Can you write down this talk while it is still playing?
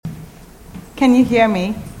Can you hear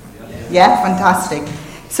me? Yeah, fantastic.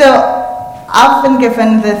 So I've been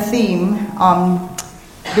given the theme,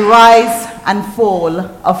 the rise and fall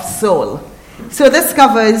of Saul. So this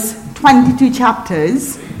covers 22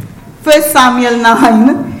 chapters, 1 Samuel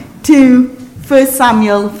 9 to 1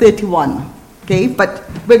 Samuel 31. Okay, but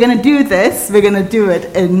we're going to do this, we're going to do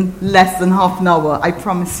it in less than half an hour, I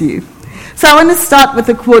promise you. So I want to start with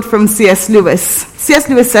a quote from C.S. Lewis. C.S.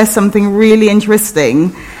 Lewis says something really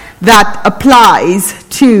interesting that applies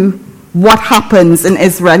to what happens in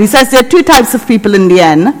Israel. He says there are two types of people in the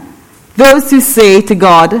end. Those who say to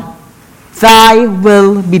God, "Thy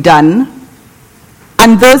will be done,"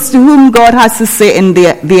 and those to whom God has to say in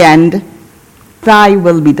the end, "Thy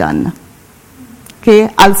will be done."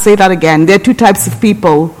 Okay, I'll say that again. There are two types of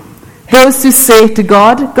people. Those who say to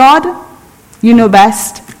God, "God, you know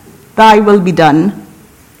best, thy will be done."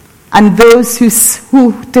 And those to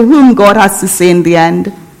whom God has to say in the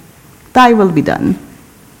end, "Thy will be done."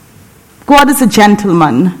 God is a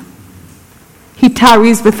gentleman. He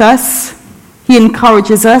tarries with us. He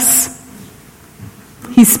encourages us.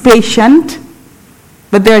 He's patient.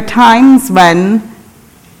 But there are times when,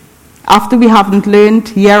 after we haven't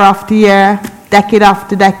learned, year after year, decade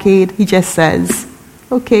after decade, he just says,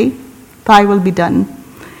 "Okay, thy will be done."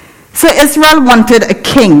 So Israel wanted a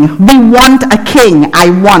king. We want a king.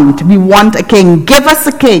 We want a king. Give us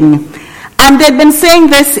a king. And they'd been saying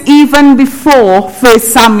this even before 1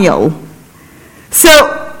 Samuel. So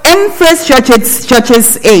in 1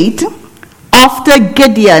 Judges 8, after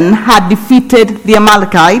Gideon had defeated the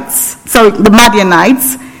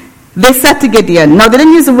Midianites, they said to Gideon, now they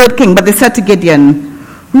didn't use the word king, but they said to Gideon,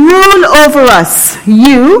 "Rule over us,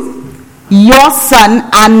 you, your son,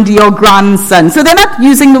 and your grandson." So they're not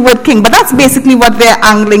using the word king, but that's basically what they're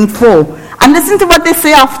angling for. And listen to what they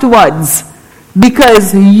say afterwards.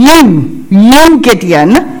 "Because you,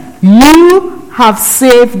 Gideon, you have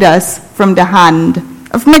saved us from the hand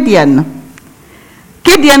of Midian."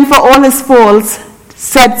 Gideon, for all his faults,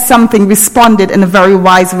 responded in a very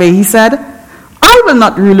wise way. He said, "I will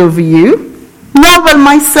not rule over you, nor will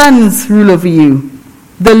my sons rule over you.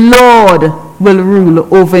 The Lord will rule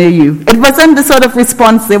over you." It wasn't the sort of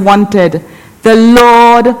response they wanted. The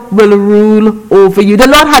Lord will rule over you. The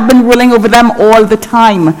Lord had been ruling over them all the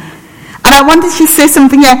time. And I wanted to say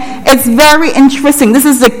something here. It's very interesting. This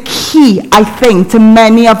is the key, I think, to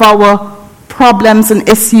many of our problems and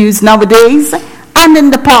issues nowadays and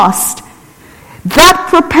in the past. That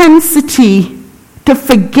propensity to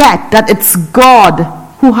forget that it's God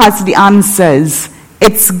who has the answers.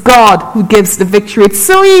 It's God who gives the victory. It's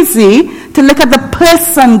so easy to look at the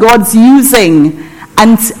person God's using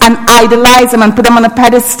and idolize them and put them on a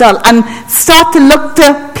pedestal and start to look to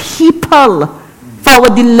people for our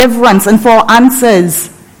deliverance and for our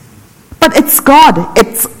answers. But it's God.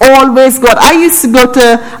 It's always God. I used to go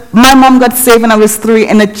to, my mom got saved when I was 3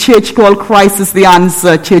 in a church called Christ is the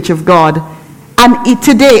Answer, Church of God. And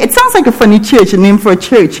today, it sounds like a funny church, a name for a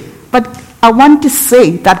church. But I want to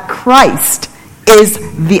say that Christ is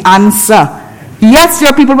the answer. Yes, there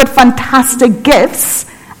are people with fantastic gifts,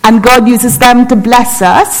 and God uses them to bless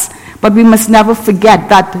us. But we must never forget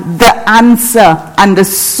that the answer and the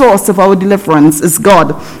source of our deliverance is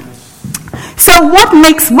God. So what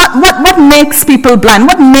makes people blind?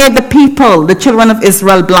 What made the children of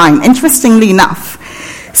Israel, blind? Interestingly enough.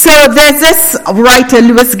 So there's this writer,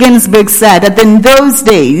 Louis Ginsburg, said that in those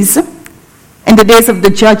days, in the days of the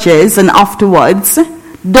judges and afterwards,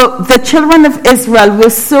 the children of Israel were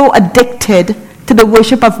so addicted to the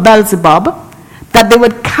worship of Beelzebub that they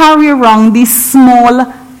would carry around these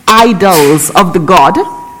small idols of the god,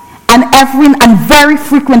 and very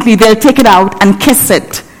frequently they'll take it out and kiss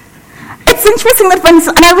it. It's interesting that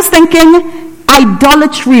and I was thinking,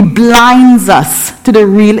 idolatry blinds us to the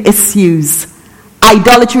real issues.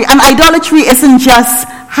 Idolatry isn't just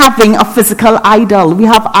having a physical idol. We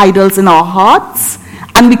have idols in our hearts,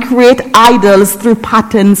 and we create idols through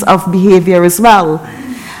patterns of behavior as well.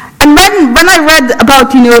 And when I read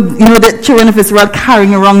about the children of Israel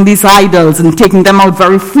carrying around these idols and taking them out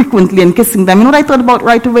very frequently and kissing them, you know what I thought about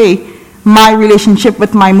right away? My relationship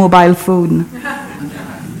with my mobile phone.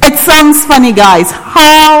 It sounds funny, guys.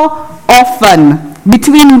 How often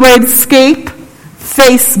between Wordscape,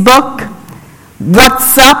 Facebook,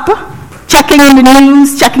 WhatsApp, checking on the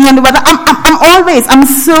news, checking on the weather, I'm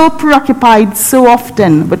so preoccupied so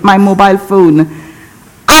often with my mobile phone.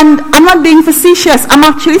 And I'm not being facetious. I'm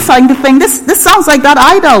actually starting to think, this sounds like that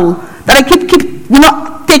idol that I keep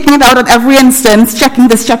taking it out at every instance, checking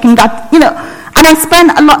this, checking that, And I spend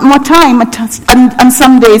a lot more time on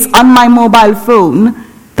some days on my mobile phone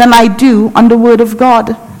than I do on the Word of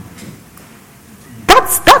God.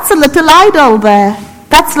 That's that's a little idol there.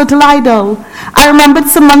 That's little idol. I remembered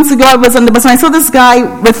some months ago I was on the bus and I saw this guy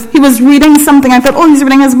he was reading something. I thought, oh, he's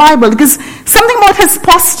reading his Bible, because something about his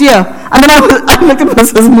posture. And then I looked at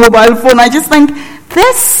his mobile phone. I just think,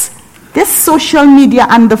 this social media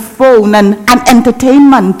and the phone and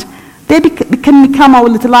entertainment, they can become our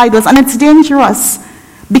little idols. And it's dangerous,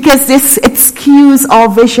 because it skews our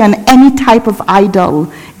vision. Any type of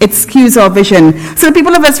idol, it skews our vision. So the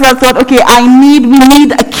people of Israel thought, okay, we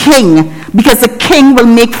need a king, because the king will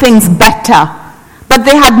make things better. But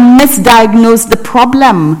they had misdiagnosed the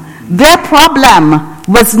problem. Their problem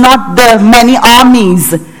was not the many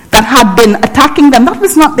armies that had been attacking them. That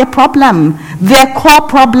was not their problem. Their core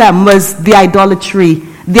problem was the idolatry,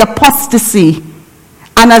 the apostasy.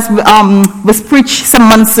 And as was preached some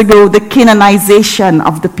months ago, the Canaanization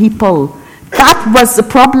of the people. That was the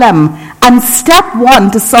problem. And step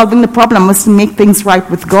one to solving the problem was to make things right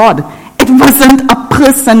with God. It wasn't a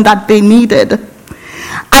person that they needed.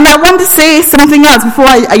 And I want to say something else before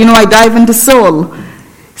I dive into soul.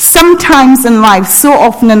 Sometimes in life, so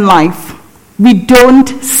often in life, we don't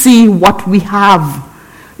see what we have.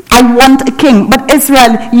 I want a king. But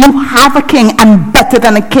Israel, you have a king, and better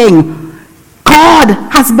than a king. God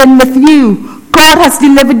has been with you. God has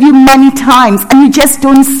delivered you many times, and you just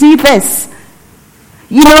don't see this.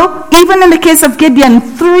 Even in the case of Gideon,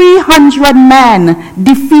 300 men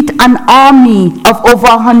defeat an army of over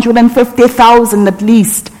 150,000 at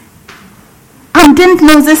least. And didn't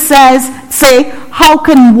Moses say, how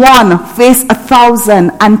can one face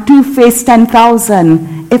 1,000 and two face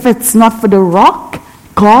 10,000 if it's not for the rock,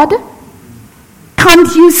 God?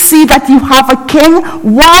 Can't you see that you have a king?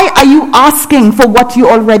 Why are you asking for what you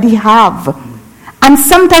already have? And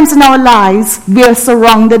sometimes in our lives, we are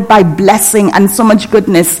surrounded by blessing and so much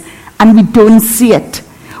goodness, and we don't see it.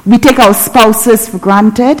 We take our spouses for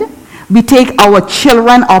granted. We take our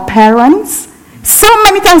children, our parents. So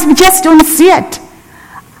many times we just don't see it.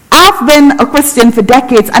 I've been a Christian for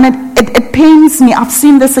decades, and it pains me. I've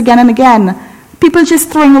seen this again and again. People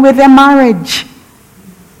just throwing away their marriage.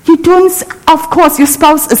 Of course, your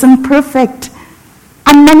spouse isn't perfect.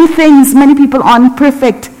 And many people aren't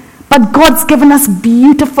perfect. But God's given us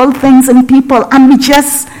beautiful things in people, and we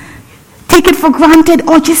just take it for granted,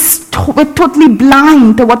 or we're totally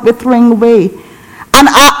blind to what we're throwing away. And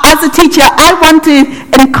as a teacher, I want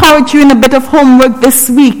to encourage you in a bit of homework this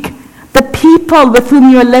week. The people with whom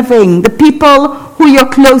you're living, the people who you're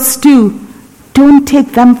close to, don't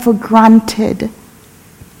take them for granted.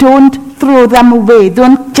 Don't throw them away.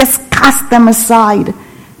 Don't just cast them aside.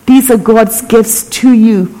 These are God's gifts to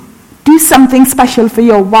you. Do something special for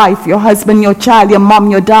your wife, your husband, your child, your mom,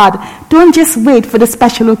 your dad. Don't just wait for the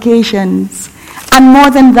special occasions. And more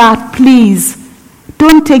than that, please,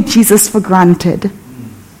 don't take Jesus for granted.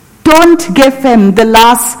 Don't give him the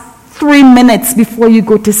last 3 minutes before you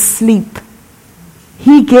go to sleep.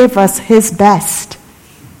 He gave us his best.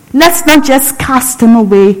 Let's not just cast him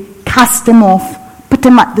away, cast him off, put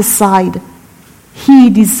him at the side. He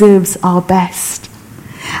deserves our best.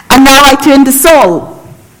 And now I turn to Saul.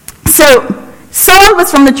 So, Saul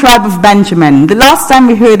was from the tribe of Benjamin. The last time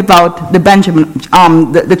we heard about the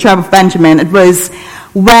tribe of Benjamin, it was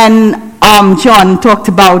when John talked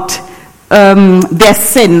about their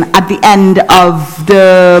sin at the end of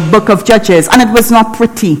the book of Judges, and it was not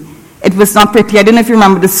pretty. It was not pretty. I don't know if you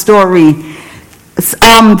remember the story.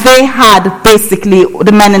 They had basically,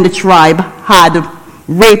 the men in the tribe had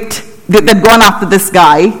raped. They'd gone after this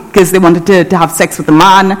guy because they wanted to have sex with the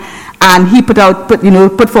man. And he put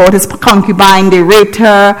forward his concubine. They raped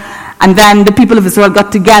her, and then the people of Israel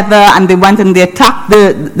got together and they went and they attacked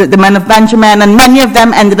the men of Benjamin, and many of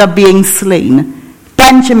them ended up being slain.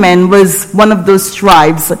 Benjamin was one of those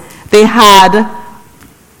tribes. They had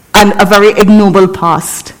a very ignoble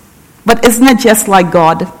past. But isn't it just like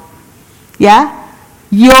God? Yeah,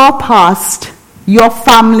 your past, your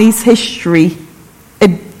family's history,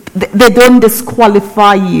 they don't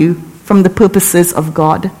disqualify you from the purposes of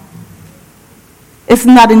God.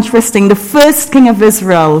 Isn't that interesting? The first king of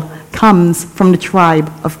Israel comes from the tribe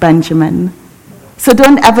of Benjamin. So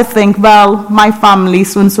don't ever think, well, my family,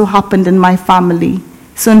 so-and-so happened in my family.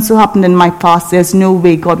 So-and-so happened in my past. There's no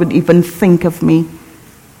way God would even think of me.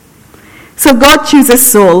 So God chooses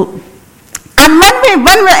Saul. And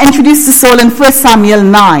when we're introduced to Saul in 1 Samuel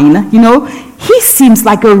 9, he seems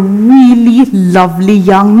like a really lovely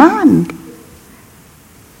young man.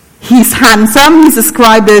 He's handsome. He's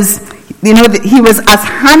described as, he was as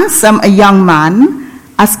handsome a young man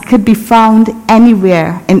as could be found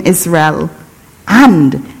anywhere in Israel.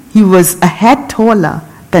 And he was a head taller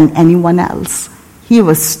than anyone else. He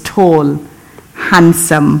was tall,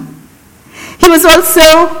 handsome. He was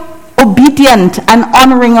also obedient and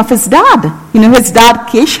honoring of his dad. You know, his dad,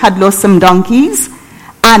 Kish, had lost some donkeys,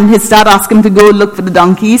 and his dad asked him to go look for the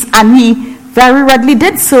donkeys, and he very readily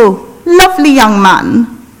did so. Lovely young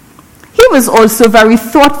man. He was also very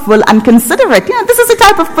thoughtful and considerate. You know, this is the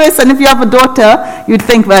type of person, if you have a daughter, you'd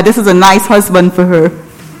think, well, this is a nice husband for her.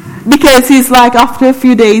 Because he's like, after a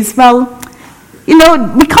few days, well, you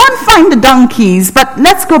know, we can't find the donkeys, but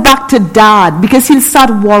let's go back to dad, because he'll start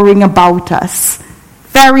worrying about us.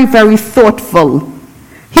 Very, very thoughtful.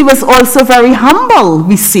 He was also very humble,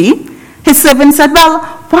 we see. His servant said, well,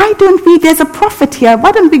 why don't we, there's a prophet here,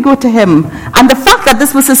 why don't we go to him? And the fact that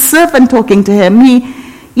this was his servant talking to him, he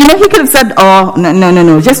could have said, oh,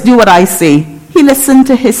 no, just do what I say. He listened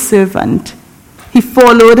to his servant. He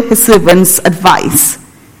followed his servant's advice.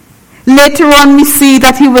 Later on, we see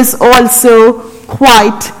that he was also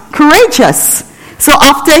quite courageous. So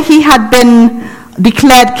after he had been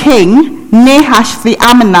declared king, Nahash the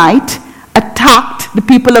Ammonite attacked the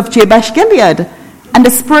people of Jabesh Gilead. And the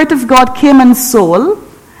Spirit of God came on Saul,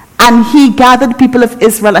 and he gathered people of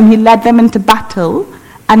Israel, and he led them into battle,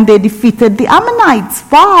 and they defeated the Ammonites.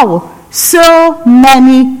 Wow! So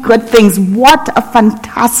many good things. What a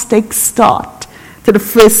fantastic start to the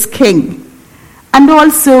first king. And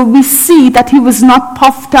also we see that he was not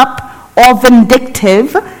puffed up or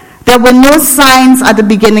vindictive. There were no signs at the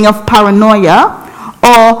beginning of paranoia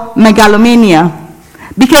or megalomania.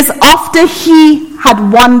 Because after he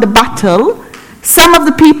had won the battle, some of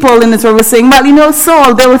the people in Israel were saying, well, you know,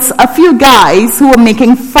 Saul, there was a few guys who were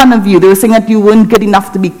making fun of you. They were saying that you weren't good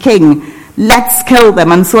enough to be king. Let's kill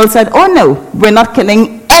them. And Saul said, oh no, we're not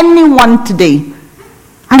killing anyone today.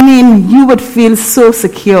 I mean, you would feel so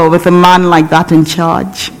secure with a man like that in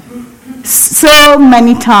charge. So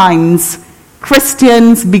many times,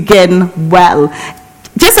 Christians begin well.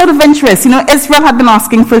 Just out of interest, you know, Israel had been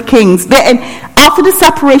asking for kings. After the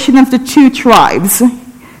separation of the two tribes,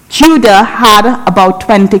 Judah had about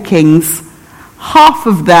 20 kings. Half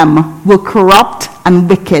of them were corrupt and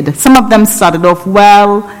wicked. Some of them started off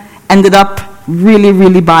well, ended up really,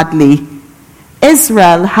 really badly.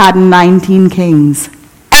 Israel had 19 kings.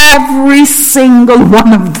 Every single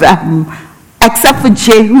one of them, except for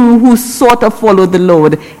Jehu, who sort of followed the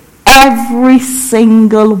Lord, every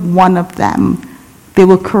single one of them, they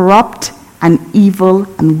were corrupt and evil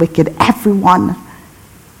and wicked. Everyone.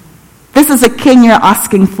 This is a king you're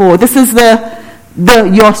asking for. This is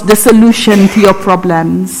the solution to your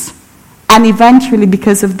problems. And eventually,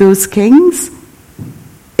 because of those kings,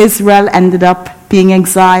 Israel ended up being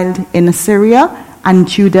exiled in Assyria and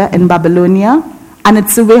Judah in Babylonia. And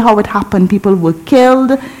it's the way how it happened. People were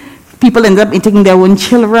killed. People ended up eating their own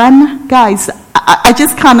children. Guys, I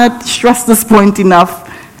just cannot stress this point enough.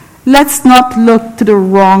 Let's not look to the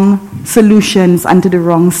wrong solutions and to the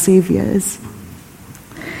wrong saviors.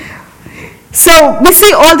 So we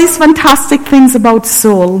see all these fantastic things about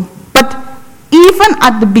Saul. But even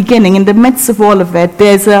at the beginning, in the midst of all of it,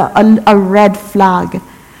 there's a red flag.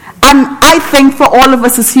 And I think for all of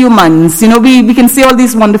us as humans, you know, we can see all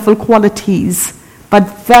these wonderful qualities. But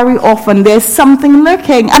very often there's something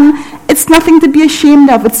lurking. And it's nothing to be ashamed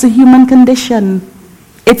of. It's the human condition.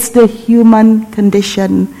 It's the human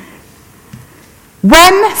condition.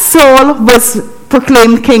 When Saul was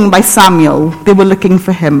proclaimed king by Samuel, they were looking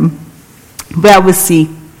for him. Where was he?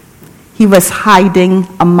 He was hiding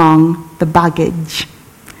among the baggage.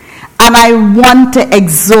 And I want to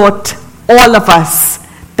exhort all of us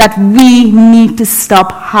that we need to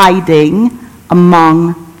stop hiding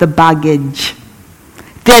among the baggage.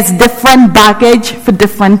 There's different baggage for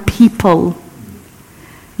different people.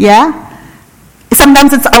 Yeah?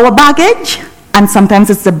 Sometimes it's our baggage, and sometimes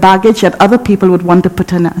it's the baggage that other people would want to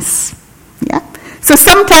put on us. Yeah? So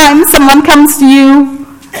sometimes someone comes to you,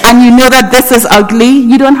 and you know that this is ugly,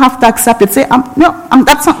 you don't have to accept it. Say, no,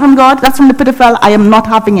 that's not from God, that's from the pit of hell, I am not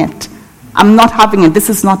having it. I'm not having it, this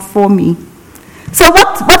is not for me. So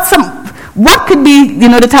what could be, you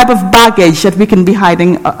know, the type of baggage that we can be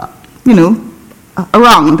hiding,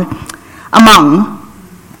 around, among?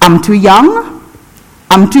 I'm too young,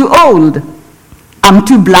 I'm too old, I'm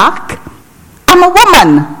too black, I'm a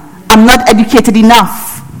woman, I'm not educated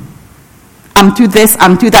enough, I'm too this,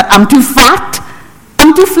 I'm too that, I'm too fat,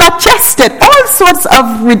 I'm too flat-chested, all sorts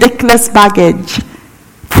of ridiculous baggage.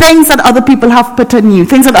 Things that other people have put on you,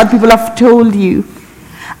 things that other people have told you.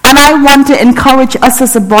 And I want to encourage us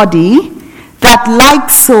as a body that, like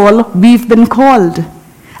Saul, we've been called.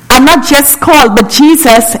 And not just called, but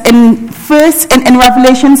Jesus, in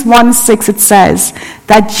Revelations 1:6, it says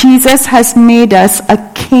that Jesus has made us a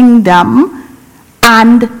kingdom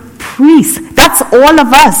and priests. That's all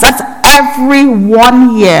of us. That's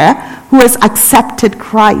everyone here who has accepted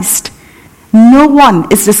Christ. No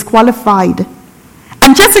one is disqualified.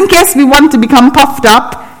 And just in case we want to become puffed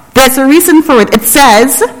up, there's a reason for it. It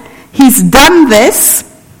says, he's done this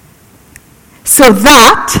so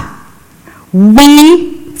that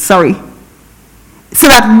we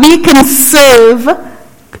can serve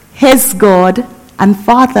his God and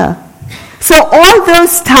Father. So all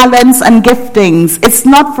those talents and giftings, it's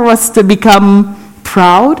not for us to become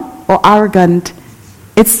proud or arrogant.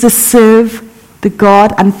 It's to serve the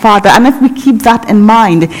God and Father. And if we keep that in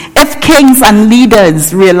mind, if kings and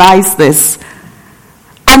leaders realize this,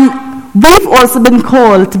 and we've also been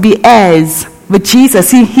called to be heirs with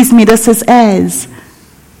Jesus. He's made us his heirs.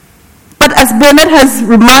 But as Bernard has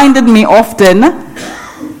reminded me often,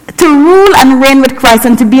 to rule and reign with Christ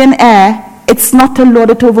and to be an heir, it's not to lord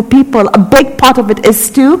it over people. A big part of it is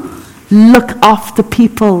to look after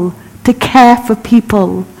people, to care for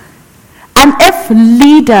people. And if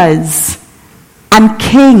leaders and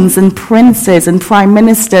kings and princes and prime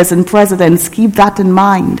ministers and presidents keep that in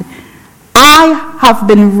mind, I have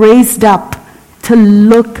been raised up to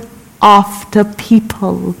look after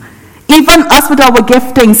people. Even us with our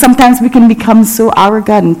gifting, sometimes we can become so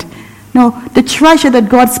arrogant. No, the treasure that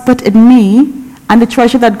God's put in me and the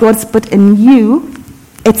treasure that God's put in you,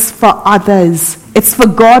 it's for others. It's for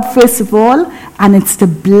God first of all, and it's to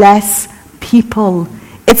bless people.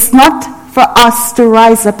 It's not for us to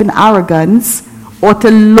rise up in arrogance or to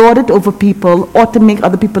lord it over people or to make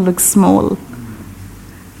other people look small.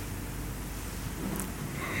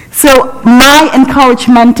 So my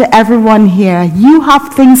encouragement to everyone here, you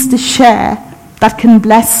have things to share that can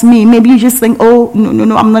bless me. Maybe you just think, oh,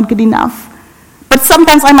 no, I'm not good enough. But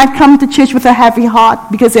sometimes I might come to church with a heavy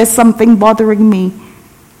heart because there's something bothering me.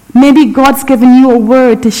 Maybe God's given you a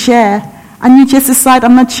word to share and you just decide,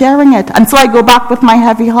 I'm not sharing it. And so I go back with my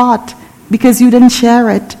heavy heart because you didn't share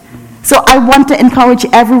it. So I want to encourage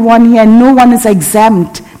everyone here. No one is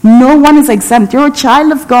exempt. No one is exempt. You're a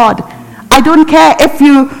child of God. I don't care if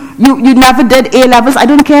you never did A-levels. I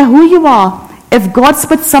don't care who you are. If God's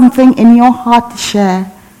put something in your heart to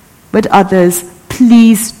share with others,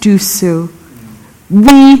 please do so.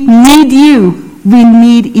 We need you. We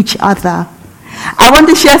need each other. I want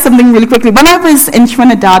to share something really quickly. When I was in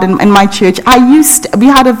Trinidad in my church, we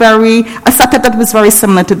had a setup that was very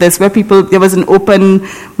similar to this, where there was an open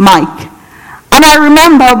mic. And I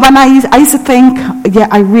remember when I used to think, yeah,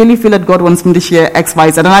 I really feel that God wants me to share X, Y,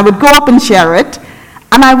 Z. And I would go up and share it,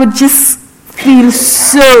 and I would just feel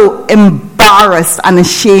so embarrassed and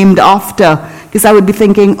ashamed after, because I would be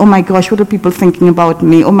thinking, oh my gosh, what are people thinking about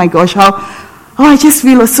me? Oh my gosh, I just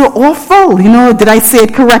feel so awful. Did I say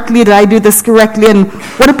it correctly? Did I do this correctly? And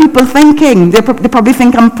what are people thinking? They probably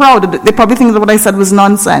think I'm proud. They probably think that what I said was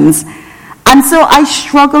nonsense. And so I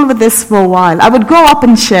struggled with this for a while. I would go up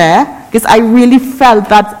and share because I really felt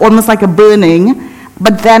that almost like a burning.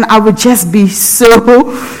 But then I would just be so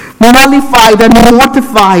mollified and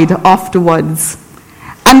mortified afterwards.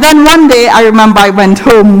 And then one day I remember I went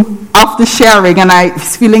home after sharing and I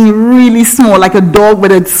was feeling really small, like a dog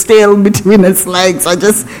with its tail between its legs. I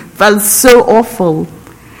just felt so awful.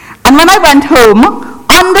 And when I went home,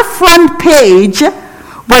 on the front page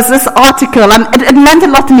was this article, and it meant a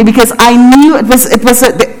lot to me because I knew it was a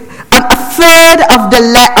third of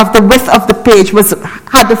the width of the page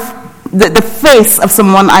had the face of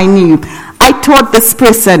someone I knew. I thought this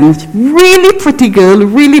person, really pretty girl,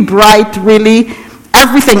 really bright, really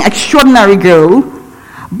everything, extraordinary girl,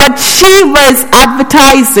 but she was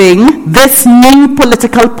advertising this new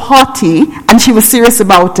political party, and she was serious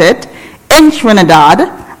about it, in Trinidad,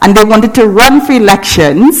 and they wanted to run for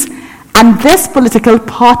elections, and this political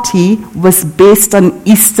party was based on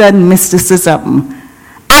Eastern mysticism.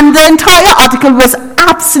 And the entire article was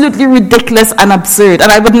absolutely ridiculous and absurd,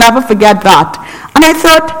 and I would never forget that. And I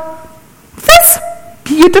thought, this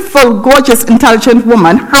beautiful, gorgeous, intelligent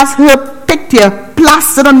woman has her picture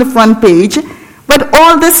plastered on the front page with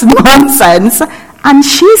all this nonsense, and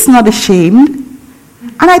she's not ashamed.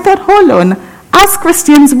 And I thought, hold on, as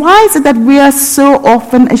Christians, why is it that we are so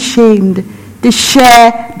often ashamed to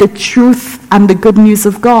share the truth and the good news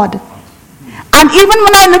of God? And even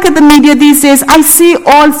when I look at the media these days, I see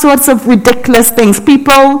all sorts of ridiculous things.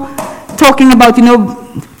 People talking about,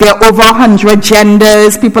 there are over 100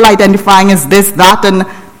 genders, people identifying as this, that, and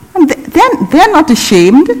they're not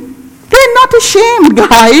ashamed. They're not ashamed,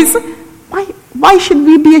 guys. Why should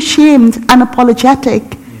we be ashamed and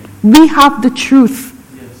apologetic? We have the truth.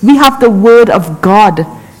 We have the word of God.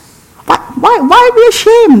 Why are we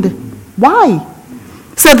ashamed? Why?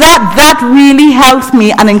 So that really helped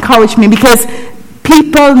me and encouraged me, because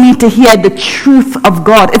people need to hear the truth of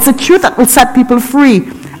God. It's a truth that will set people free.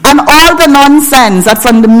 And all the nonsense that's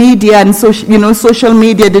on the media and social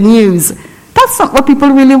media, the news, that's not what people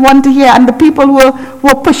really want to hear. And the people who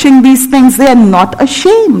are pushing these things, they are not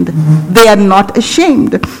ashamed. They are not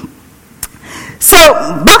ashamed. So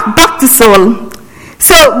back to Saul.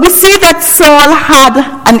 So we see that Saul had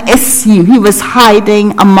an issue. He was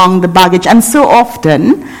hiding among the baggage. And so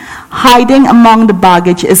often, hiding among the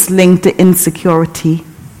baggage is linked to insecurity.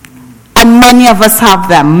 And many of us have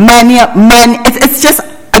them. It's just,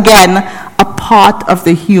 again, a part of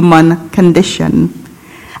the human condition.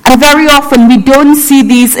 And very often we don't see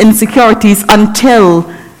these insecurities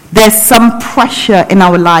until there's some pressure in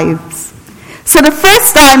our lives. So the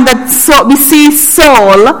first time that we see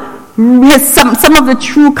Saul, some of the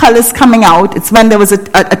true colors coming out, it's when there was a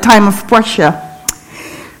time of pressure.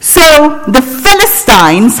 So the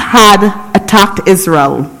Philistines had attacked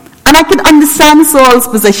Israel. And I could understand Saul's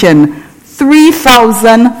position.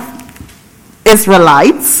 3,000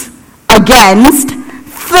 Israelites against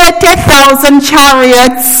 30,000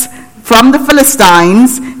 chariots from the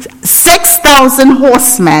Philistines, 6,000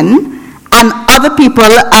 horsemen, and other people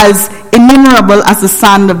as innumerable as the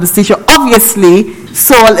sand of the seashore. Obviously,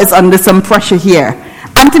 Saul is under some pressure here.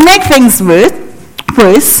 And to make things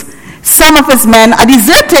worse, some of his men are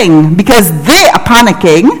deserting because they are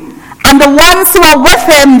panicking, and the ones who are with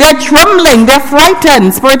him, they're trembling, they're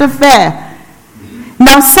frightened, spirit of fear.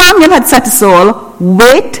 Now Samuel had said to Saul,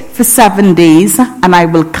 wait for 7 days, and I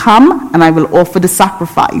will come and I will offer the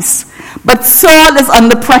sacrifice. But Saul is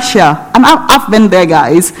under pressure, and I've been there,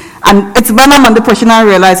 guys. And it's when I'm under pressure and I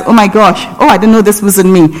realize, oh my gosh, I didn't know this was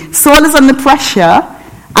in me. Saul is under pressure,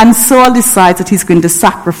 and Saul decides that he's going to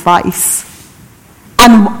sacrifice.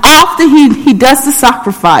 And after he does the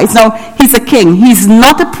sacrifice, now he's a king. He's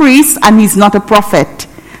not a priest and he's not a prophet.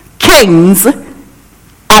 Kings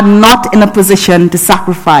are not in a position to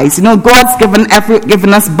sacrifice. God's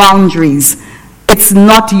given us boundaries. It's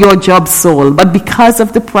not your job, Saul. But because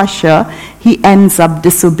of the pressure, he ends up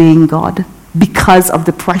disobeying God. Because of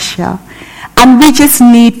the pressure. And we just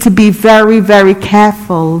need to be very, very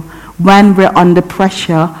careful when we're under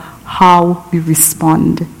pressure, how we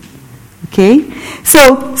respond. Okay?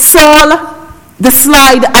 So Saul, the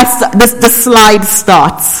slide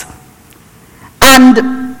starts.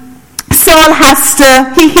 And Saul has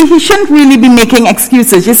to, he shouldn't really be making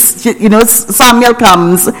excuses. Samuel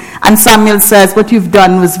comes and Samuel says, what you've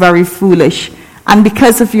done was very foolish. And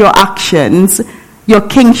because of your actions, your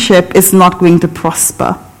kingship is not going to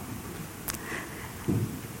prosper.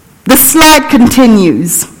 The slide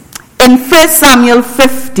continues. In 1 Samuel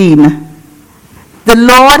 15, the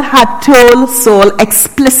Lord had told Saul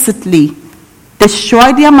explicitly,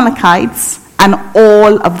 destroy the Amalekites and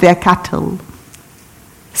all of their cattle.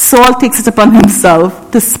 Saul takes it upon himself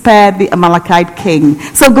to spare the Amalekite king.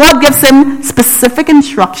 So God gives him specific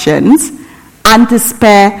instructions and to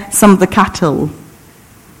spare some of the cattle.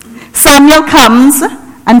 Samuel comes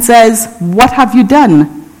and says, what have you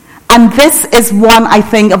done? And this is one, I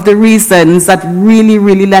think, of the reasons that really,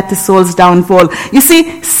 really led to Saul's downfall. You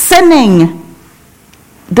see, sinning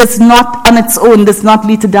does not, on its own, does not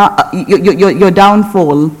lead to your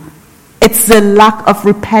downfall. It's the lack of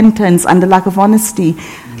repentance and the lack of honesty.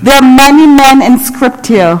 There are many men in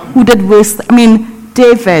Scripture who did worse.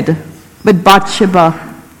 David with Bathsheba.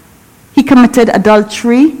 He committed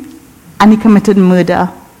adultery and he committed murder.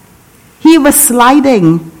 He was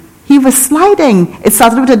sliding. It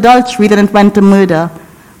started with adultery, then it went to murder.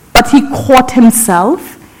 But he caught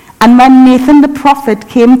himself. And when Nathan the prophet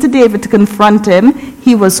came to David to confront him,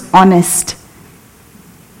 he was honest.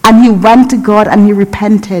 And he went to God and he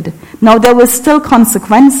repented. Now there were still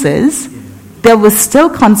consequences. But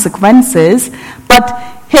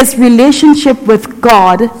his relationship with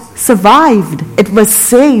God survived. It was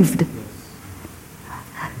saved.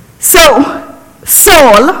 So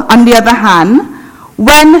Saul, on the other hand,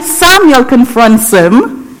 when Samuel confronts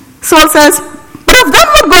him, Saul says, but I've done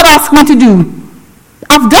what God asked me to do.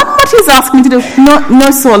 I've done what he's asked me to do. No,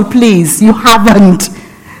 Saul, please, you haven't.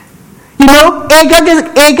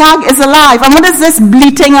 Agag is alive. And what is this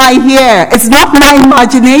bleating I hear? It's not my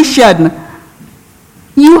imagination.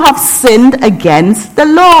 You have sinned against the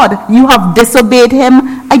Lord. You have disobeyed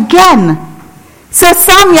him again. So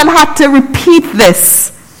Samuel had to repeat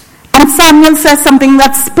this. And Samuel says something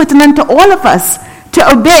that's pertinent to all of us. To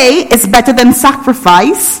obey is better than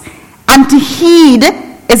sacrifice, and to heed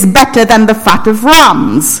is better than the fat of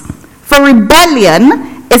rams. For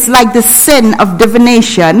rebellion is like the sin of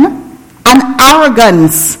divination, and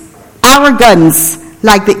arrogance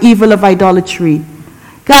like the evil of idolatry.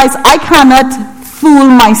 Guys, I cannot fool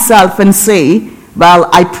myself and say, well,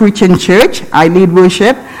 I preach in church, I lead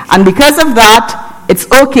worship, and because of that, it's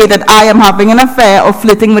okay that I am having an affair or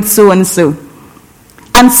flirting with so-and-so.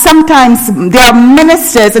 And sometimes there are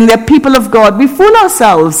ministers and there are people of God, we fool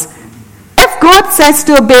ourselves. If God says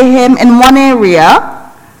to obey him in one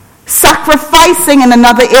area, sacrificing in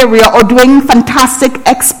another area or doing fantastic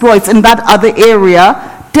exploits in that other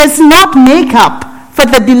area does not make up for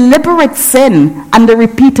the deliberate sin and the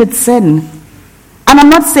repeated sin. And I'm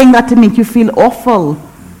not saying that to make you feel awful.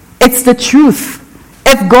 It's the truth.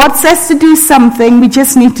 If God says to do something, we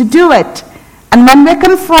just need to do it. And when we're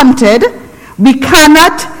confronted, we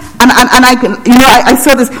cannot, I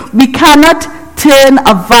saw this, we cannot turn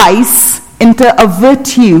a vice into a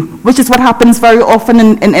virtue, which is what happens very often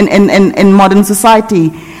in modern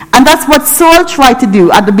society. And that's what Saul tried to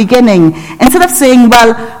do at the beginning. Instead of saying,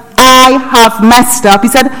 well, I have messed up, he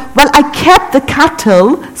said, well, I kept the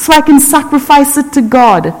cattle so I can sacrifice it to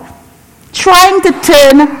God. Trying to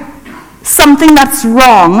turn something that's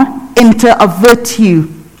wrong into a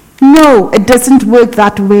virtue. No, it doesn't work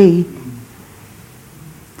that way.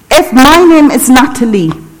 If my name is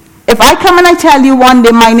Natalie, if I come and I tell you one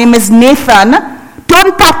day my name is Nathan,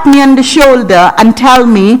 don't pat me on the shoulder and tell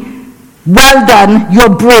me, well done,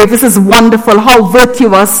 you're brave, this is wonderful, how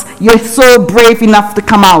virtuous, you're so brave enough to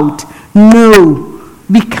come out. No,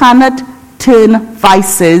 we cannot turn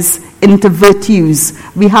vices into virtues.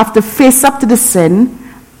 We have to face up to the sin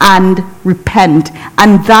and repent.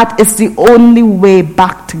 And that is the only way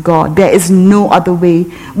back to God. There is no other way.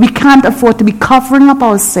 We can't afford to be covering up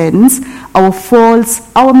our sins, our faults,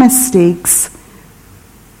 our mistakes,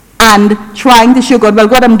 and trying to show God, well,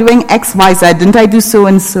 God, I'm doing X, Y, Z. Didn't I do so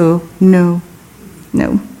and so? No.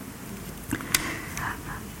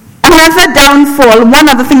 Another downfall, one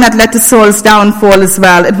other thing that led to Saul's downfall as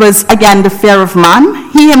well, it was, again, the fear of man.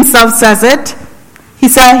 He himself says it. He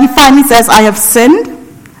finally says, I have sinned.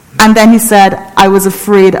 And then he said, I was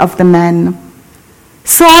afraid of the men.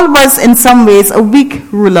 Saul was in some ways a weak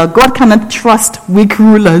ruler. God cannot trust weak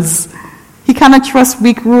rulers. He cannot trust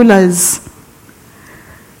weak rulers.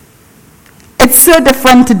 It's so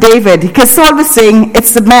different to David, because Saul was saying,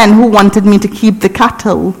 it's the men who wanted me to keep the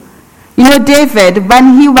cattle. You know, David,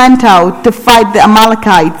 when he went out to fight the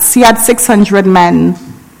Amalekites, he had 600 men.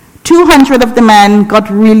 200 of the men got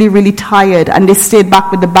really, really tired, and they stayed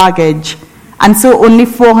back with the baggage. And so only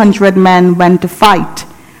 400 men went to fight.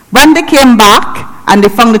 When they came back, and they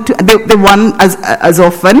found they won as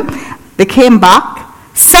often, they came back.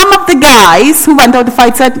 Some of the guys who went out to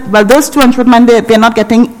fight said, well, those 200 men, they're not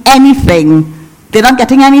getting anything. They're not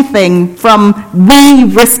getting anything from we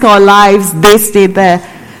risk our lives, they stayed there.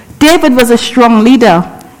 David was a strong leader.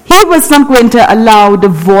 He was not going to allow the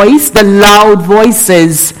loud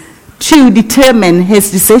voices to determine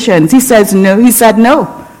his decisions. He said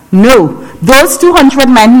no. Those 200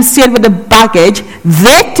 men who stayed with the baggage,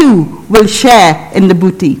 they too will share in the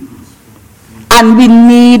booty. And we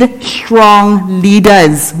need strong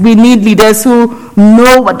leaders. We need leaders who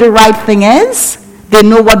know what the right thing is, they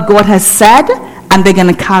know what God has said, and they're going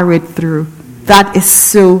to carry it through. That is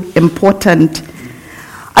so important.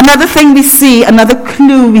 Another thing we see, another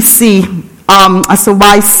clue we see as to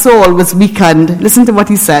why Saul was weakened. Listen to what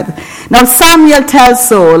he said. Now Samuel tells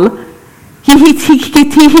Saul,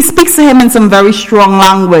 he speaks to him in some very strong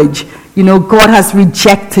language. You know, God has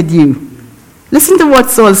rejected you. Listen to what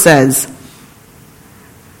Saul says.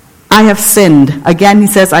 I have sinned. Again, he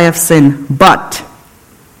says, I have sinned. But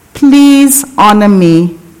please honor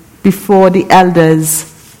me before the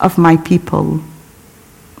elders of my people.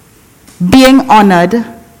 Being honored,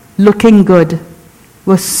 looking good,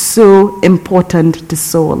 was so important to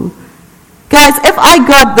Saul. Guys, if I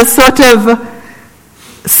got the sort of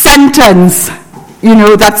sentence,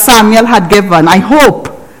 that Samuel had given, I hope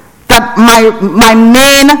that my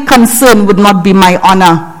main concern would not be my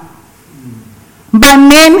honor.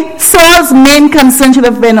 Saul's main concern should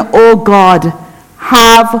have been, oh God,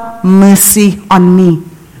 have mercy on me.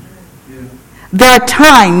 Yeah. There are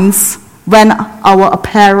times when our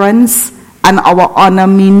appearance and our honor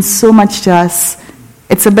means so much to us.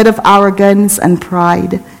 It's a bit of arrogance and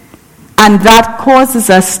pride. And that causes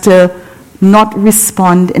us to not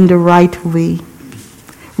respond in the right way.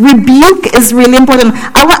 Rebuke is really important.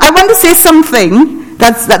 I want to say something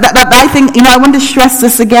that I think, I want to stress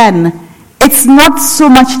this again. It's not so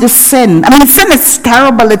much the sin. Sin is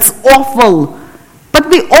terrible, it's awful. But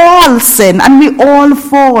we all sin and we all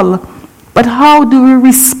fall. But how do we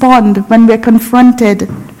respond when we're confronted?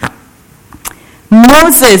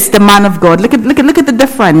 Moses, the man of God. Look at the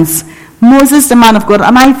difference. Moses, the man of God,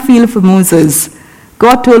 and I feel for Moses.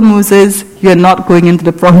 God told Moses, you're not going into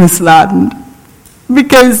the promised land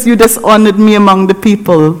because you dishonored me among the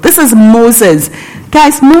people. This is Moses.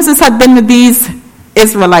 Guys, Moses had been with these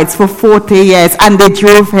Israelites for 40 years, and they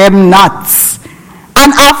drove him nuts.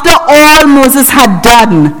 And after all Moses had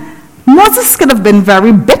done, Moses could have been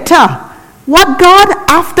very bitter. What, God,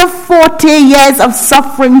 after 40 years of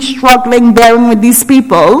suffering, struggling, bearing with these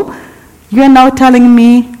people, you're now telling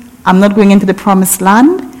me I'm not going into the promised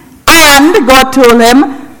land? And God told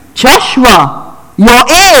him, Joshua, your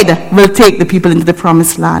aide, will take the people into the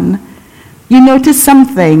promised land. You notice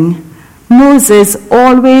something? Moses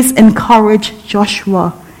always encouraged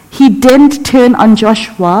Joshua. He didn't turn on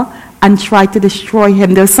Joshua and try to destroy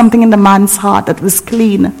him. There was something in the man's heart that was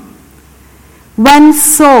clean. When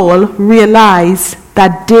Saul realized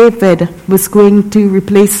that David was going to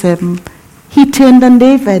replace him, he turned on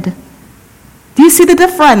David. Do you see the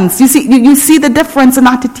difference? You see the difference in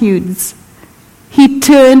attitudes. He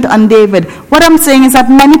turned on David. What I'm saying is that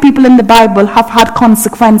many people in the Bible have had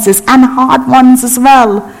consequences, and hard ones as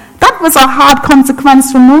well. That was a hard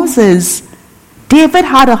consequence for Moses. David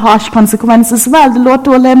had a harsh consequence as well. The Lord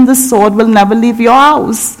told him, the sword will never leave your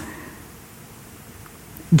house.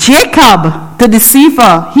 Jacob, the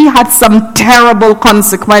deceiver, he had some terrible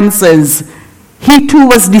consequences. He too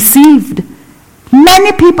was deceived.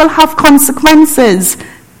 Many people have consequences.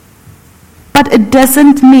 But it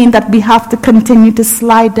doesn't mean that we have to continue to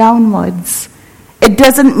slide downwards. It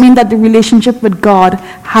doesn't mean that the relationship with God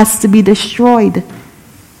has to be destroyed.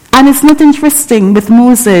 And it's not interesting with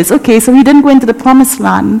Moses. Okay, so he didn't go into the promised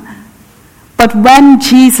land. But when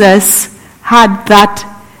Jesus had that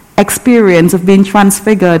experience of being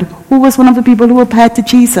transfigured, who was one of the people who appeared to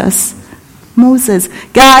Jesus? Moses.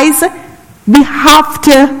 Guys, we have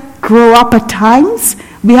to grow up at times.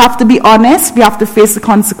 We have to be honest. We have to face the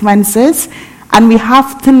consequences. And we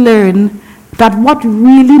have to learn that what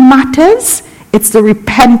really matters, it's the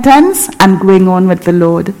repentance and going on with the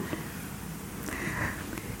Lord.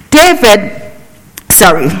 Do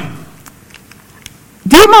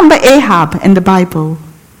you remember Ahab in the Bible?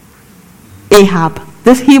 Ahab.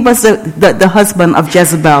 He was the husband of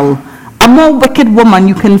Jezebel, a more wicked woman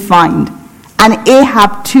you can find. And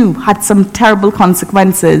Ahab too had some terrible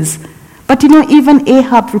consequences. But even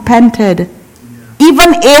Ahab repented.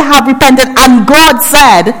 Even Ahab repented, and God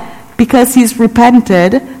said, because he's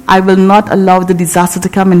repented, I will not allow the disaster to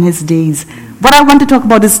come in his days. What I want to talk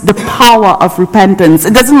about is the power of repentance.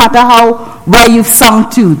 It doesn't matter where you've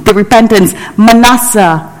sunk to, the repentance.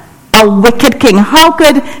 Manasseh, a wicked king. How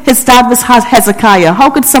could his dad was Hezekiah?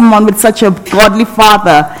 How could someone with such a godly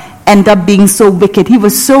father end up being so wicked? He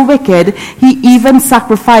was so wicked, he even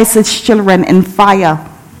sacrificed his children in fire.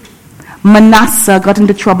 Manasseh got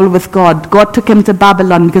into trouble with God. God took him to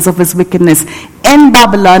Babylon because of his wickedness. In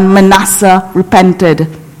Babylon, Manasseh repented.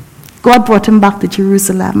 God brought him back to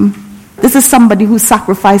Jerusalem. This is somebody who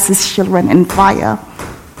sacrificed his children in fire.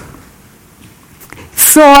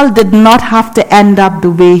 Saul did not have to end up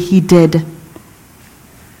the way he did.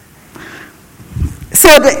 So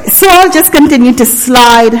Saul just continued to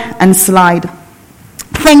slide and slide.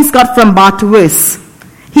 Things got from bad to worse.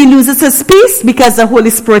 He loses his peace because the Holy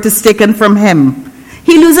Spirit is taken from him.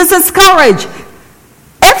 He loses his courage.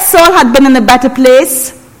 If Saul had been in a better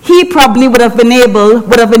place, he probably would have been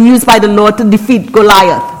used by the Lord to defeat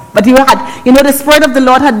Goliath. But he had, the Spirit of the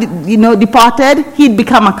Lord had, departed. He'd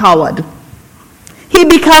become a coward. He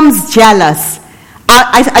becomes jealous.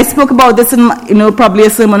 I spoke about this in, probably a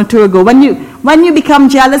sermon or two ago. When you become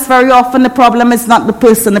jealous, very often the problem is not the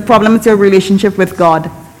person. The problem is your relationship with God.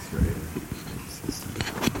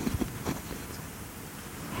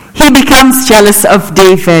 He becomes jealous of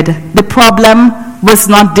David. The problem was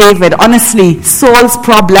not David. Honestly, Saul's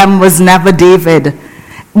problem was never David.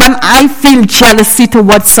 When I feel jealousy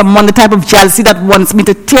towards someone, the type of jealousy that wants me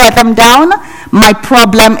to tear them down, my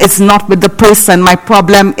problem is not with the person. My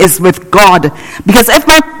problem is with God. Because if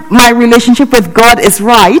my relationship with God is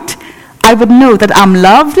right, I would know that I'm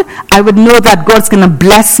loved. I would know that God's going to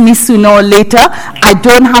bless me sooner or later. I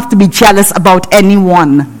don't have to be jealous about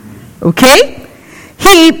anyone. Okay?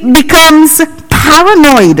 He becomes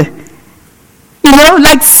paranoid.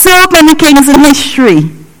 Like so many kings in history.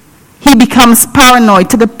 He becomes paranoid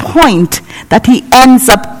to the point that he ends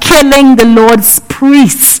up killing the Lord's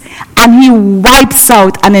priests, and he wipes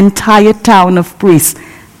out an entire town of priests,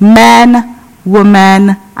 men,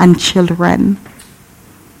 women, and children.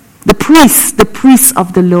 The priests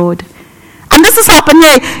of the Lord. And this has happened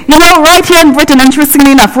here, right here in Britain.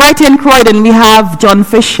 Interestingly enough, right here in Croydon, we have John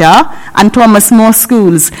Fisher and Thomas More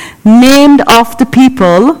schools named after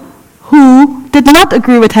people who did not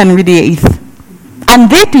agree with Henry VIII. And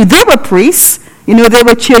they were priests, they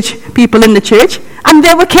were church people in the church, and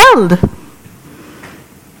they were killed.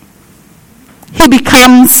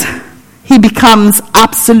 he becomes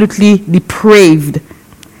absolutely depraved.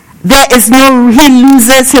 He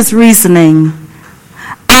loses his reasoning.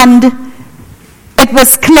 And it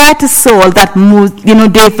was clear to Saul that,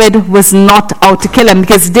 David was not out to kill him,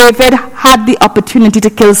 because David had the opportunity to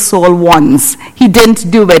kill Saul once. He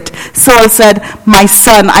didn't do it. Saul said, "My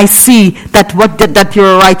son, I see that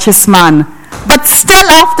you're a righteous man." But still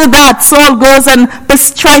after that, Saul goes and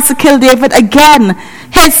tries to kill David again.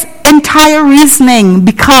 His entire reasoning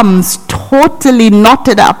becomes totally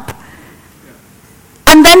knotted up.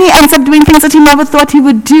 And then he ends up doing things that he never thought he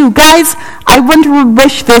would do. Guys, I wouldn't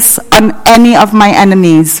wish this on any of my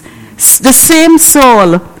enemies. The same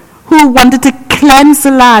Saul who wanted to cleanse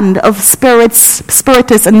the land of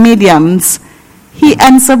spiritists and mediums, he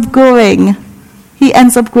ends up going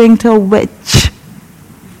to a witch.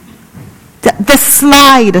 The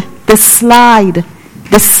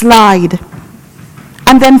slide.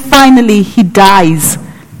 And then finally he dies.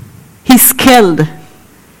 He's killed.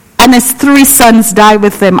 And his 3 sons die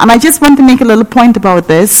with him. And I just want to make a little point about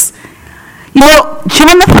this.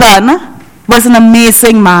 Jonathan was an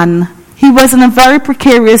amazing man. He was in a very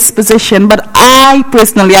precarious position, but I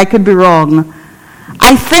could be wrong.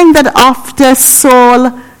 I think that after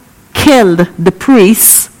Saul killed the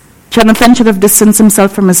priests, Jonathan should have distanced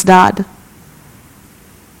himself from his dad.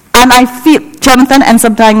 And I feel Jonathan ends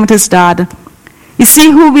up dying with his dad. You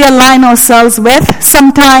see who we align ourselves with?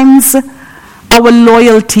 Sometimes our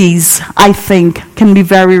loyalties, I think, can be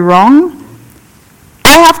very wrong.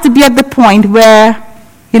 I have to be at the point where,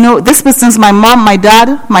 this person's my mom, my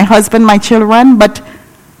dad, my husband, my children, but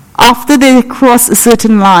after they cross a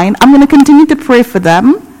certain line, I'm going to continue to pray for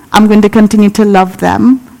them. I'm going to continue to love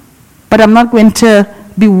them, but I'm not going to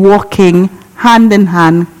be walking hand in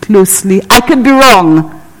hand closely. I could be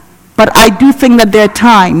wrong, but I do think that there are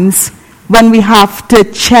times when we have to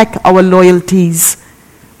check our loyalties.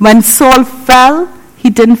 When Saul fell, he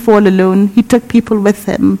didn't fall alone. He took people with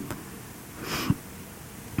him.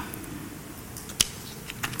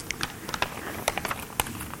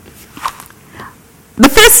 The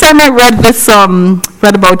first time I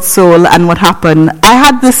read about Saul and what happened, I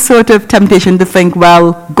had this sort of temptation to think,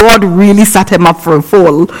 well, God really set him up for a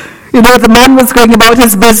fall. The man was going about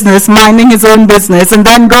his business, minding his own business, and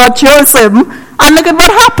then God chose him, and look at what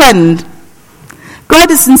happened. God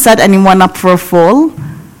doesn't set anyone up for a fall.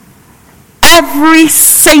 Every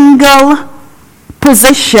single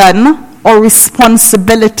position or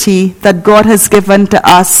responsibility that God has given to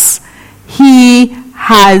us, He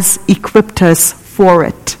has equipped us for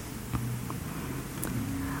it.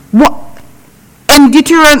 In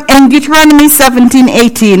Deuteronomy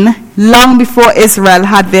 17:18, long before Israel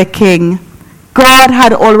had their king, God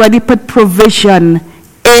had already put provision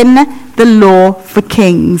in the law for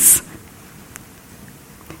kings.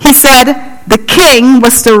 He said the king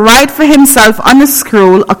was to write for himself on a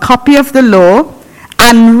scroll a copy of the law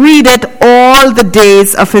and read it all the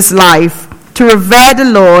days of his life, to revere the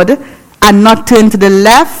Lord and not turn to the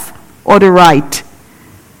left or the right.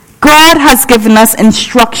 God has given us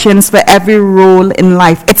instructions for every role in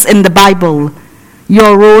life. It's in the Bible.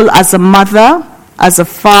 Your role as a mother, as a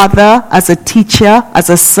father, as a teacher, as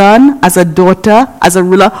a son, as a daughter, as a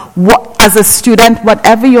ruler, as a student,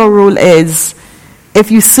 whatever your role is.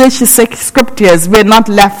 If you search the scriptures, we're not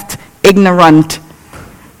left ignorant.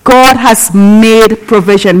 God has made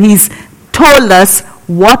provision. He's told us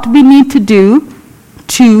what we need to do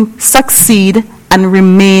to succeed and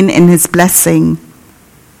remain in His blessing.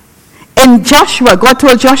 In Joshua, God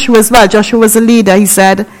told Joshua as well, Joshua was a leader, He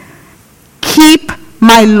said, keep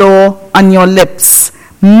my law on your lips.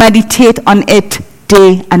 Meditate on it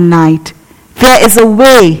day and night. There is a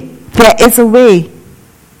way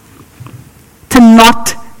to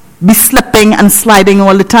not be slipping and sliding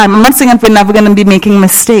all the time. I'm not saying that we're never going to be making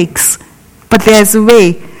mistakes, but there's a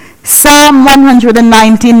way. Psalm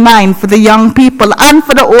 119:9 for the young people and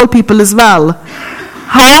for the old people as well.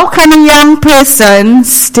 How can a young person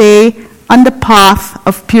stay on the path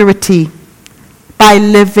of purity? By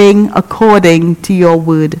living according to your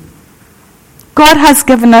word. God has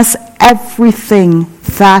given us everything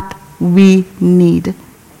that we need.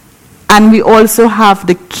 And we also have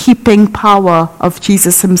the keeping power of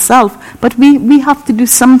Jesus Himself. But we have to do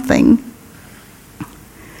something.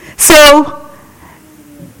 So,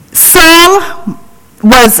 Saul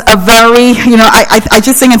was a very, I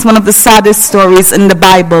just think it's one of the saddest stories in the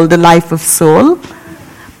Bible, the life of Saul.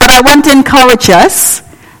 But I want to encourage us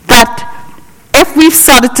that if we've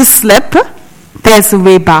started to slip, there's a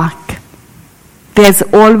way back. There's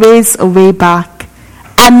always a way back.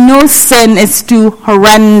 And no sin is too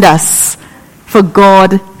horrendous for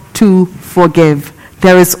God to forgive.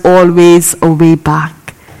 There is always a way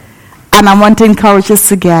back. And I want to encourage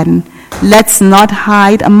us again. Let's not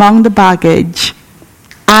hide among the baggage.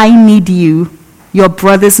 I need you. Your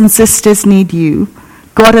brothers and sisters need you.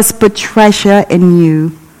 God has put treasure in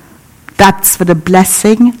you. That's for the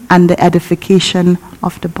blessing and the edification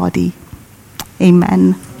of the body.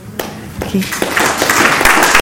 Amen. Okay.